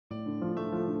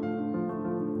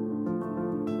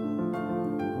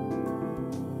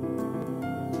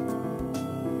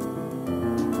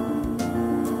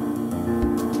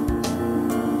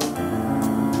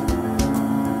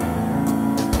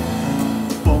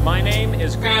My name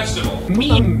is Arsenal.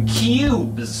 Meme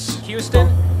Cubes. Houston,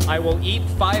 I will eat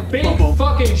 5 Big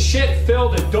fucking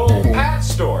shit-filled adult pat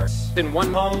stores. in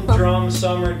one Humdrum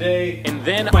summer day. and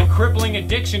then my crippling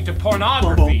addiction to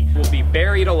pornography will be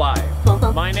buried alive.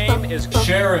 My name is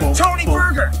Sheriff Tony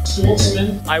Burger.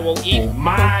 Sportsman. I will eat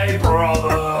My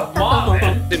brother. Mom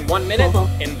in 1 minute,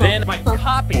 and then my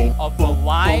copy of the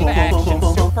live-action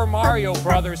Super Mario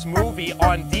Brothers movie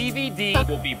on DVD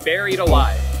will be buried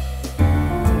alive.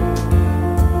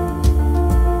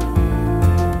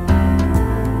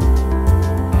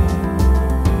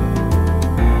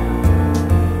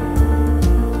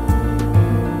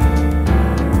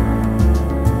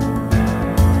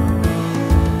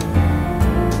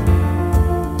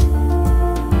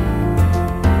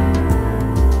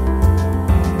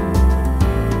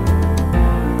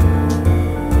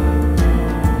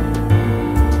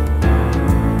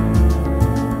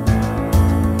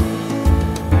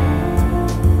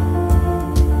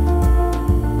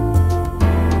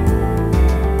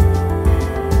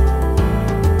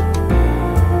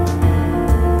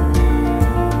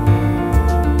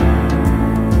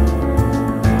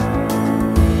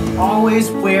 Always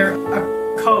wear a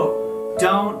coat.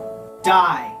 Don't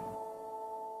die.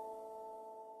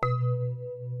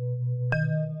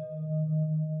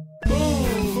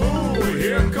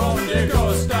 Here come the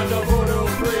ghost of the voodoo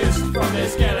priest from the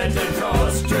skeleton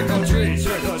coast. Trick or treat,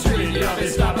 you'll be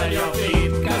stomping your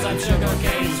feet, cause I'm sugar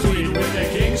cane sweet with the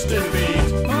Kingston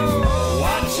beat.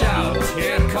 Watch out,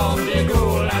 here come the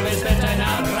ghoul. I'm spitting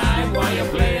out rhyme while you're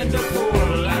playing the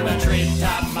pool. I'm a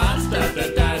treetop monster,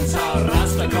 the dance hall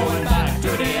rasta, going back to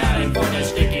the alley for the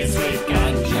sticky sweet ganja.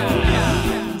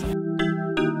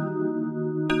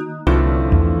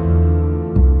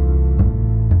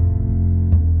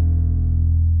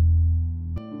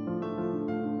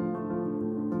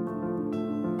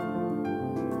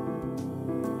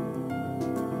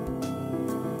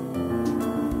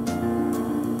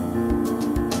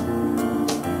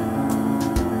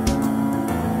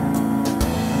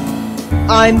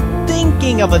 I'm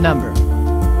thinking of a number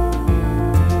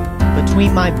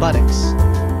between my buttocks.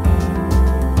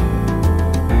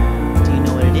 Do you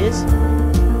know what it is?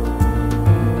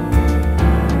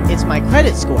 It's my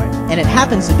credit score, and it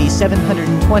happens to be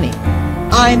 720.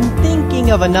 I'm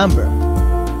thinking of a number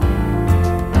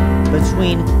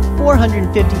between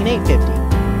 450 and 850.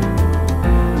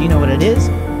 Do you know what it is?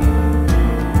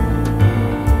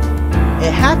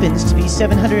 It happens to be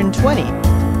 720.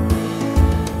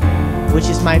 Which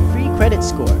is my free credit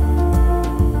score.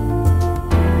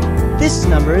 This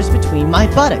number is between my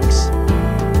buttocks.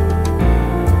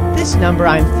 This number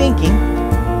I'm thinking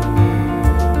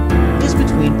is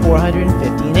between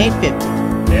 450 and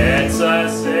 850. It's a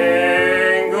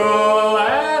single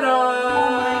letter.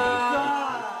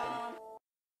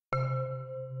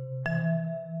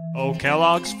 Oh,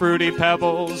 Kellogg's Fruity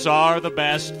Pebbles are the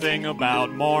best thing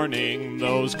about morning.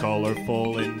 Those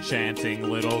colorful, enchanting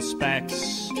little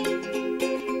specks.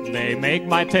 They make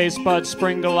my taste buds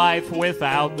spring to life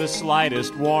without the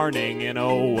slightest warning, in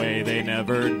a way they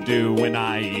never do when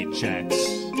I eat Chex.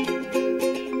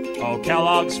 Oh,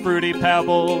 Kellogg's Fruity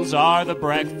Pebbles are the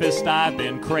breakfast I've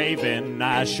been craving.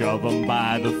 I shove 'em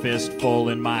by the fistful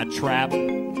in my trap.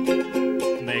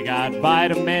 They got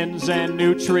vitamins and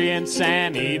nutrients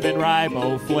and even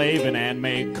riboflavin, and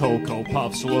make Cocoa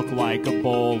Puffs look like a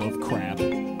bowl of crap.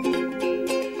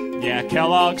 Yeah,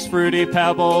 Kellogg's Fruity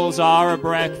Pebbles are a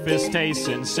breakfast taste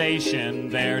sensation.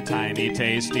 They're tiny,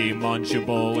 tasty,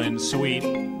 munchable, and sweet.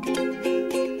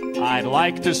 I'd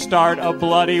like to start a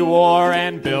bloody war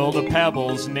and build a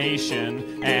Pebbles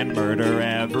nation and murder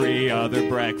every other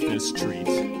breakfast treat.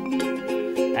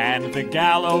 And the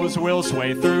gallows will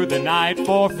sway through the night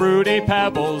for Fruity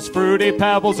Pebbles, Fruity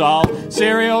Pebbles. All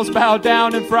cereals bow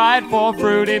down and fried for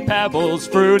Fruity Pebbles,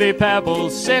 Fruity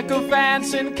Pebbles.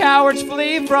 Sycophants and cowards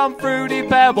flee from Fruity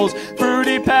Pebbles,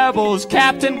 Fruity Pebbles.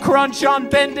 Captain Crunch on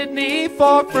bended knee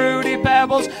for Fruity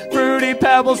Pebbles, Fruity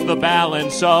Pebbles. The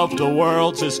balance of the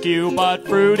world's askew, but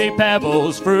Fruity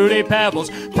Pebbles, Fruity Pebbles.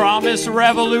 Promise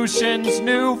revolutions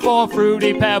new for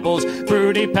Fruity Pebbles,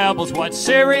 Fruity Pebbles. What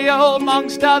cereal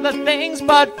amongst other things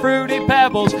but Fruity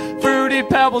Pebbles, Fruity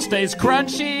Pebbles stays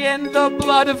crunchy in the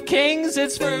blood of kings.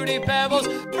 It's Fruity Pebbles,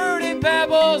 Fruity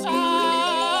Pebbles.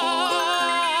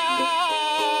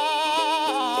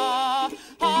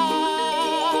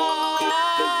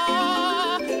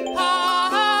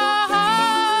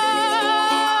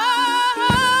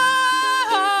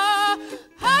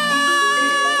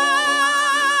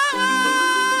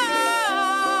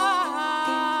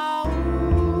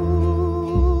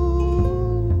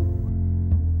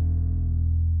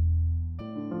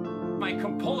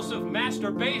 of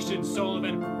masturbation,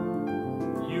 Sullivan.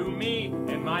 You, me,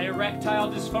 and my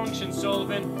erectile dysfunction,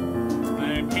 Sullivan.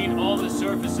 I paint all the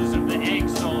surfaces of the egg,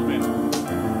 Sullivan.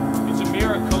 It's a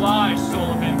mere collage,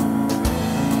 Sullivan.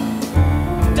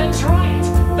 Detroit,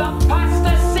 the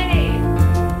pasta city!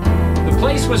 The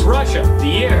place was Russia. The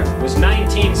year was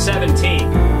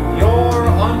 1917. You're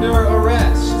under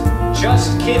arrest.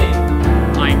 Just kidding.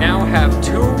 I now have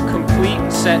 2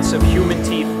 complete sets of human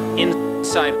teeth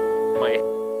inside my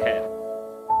head.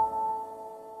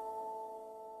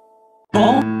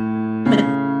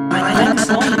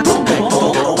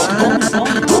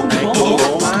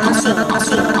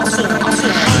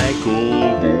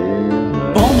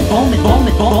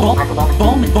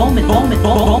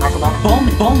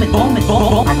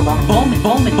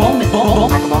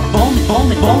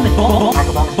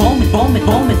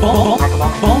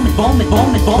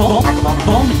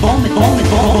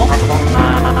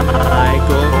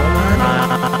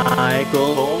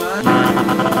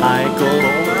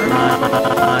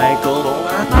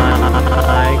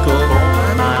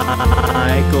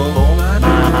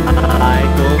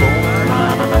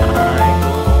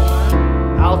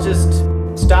 I'll just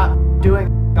stop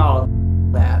doing all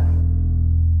that.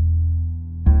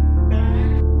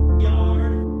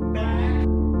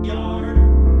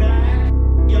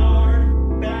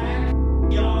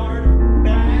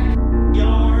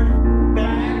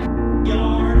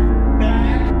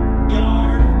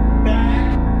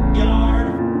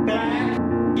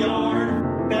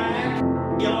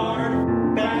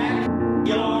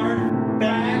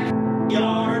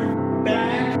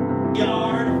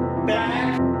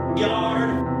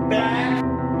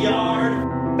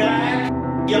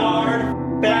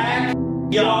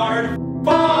 Backyard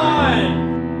fun!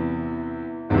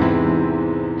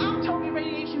 I'm Tony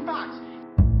Radiation Fox.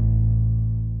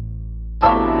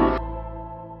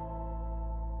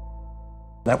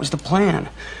 That was the plan,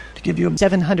 to give you a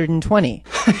 720.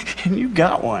 and you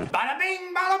got one.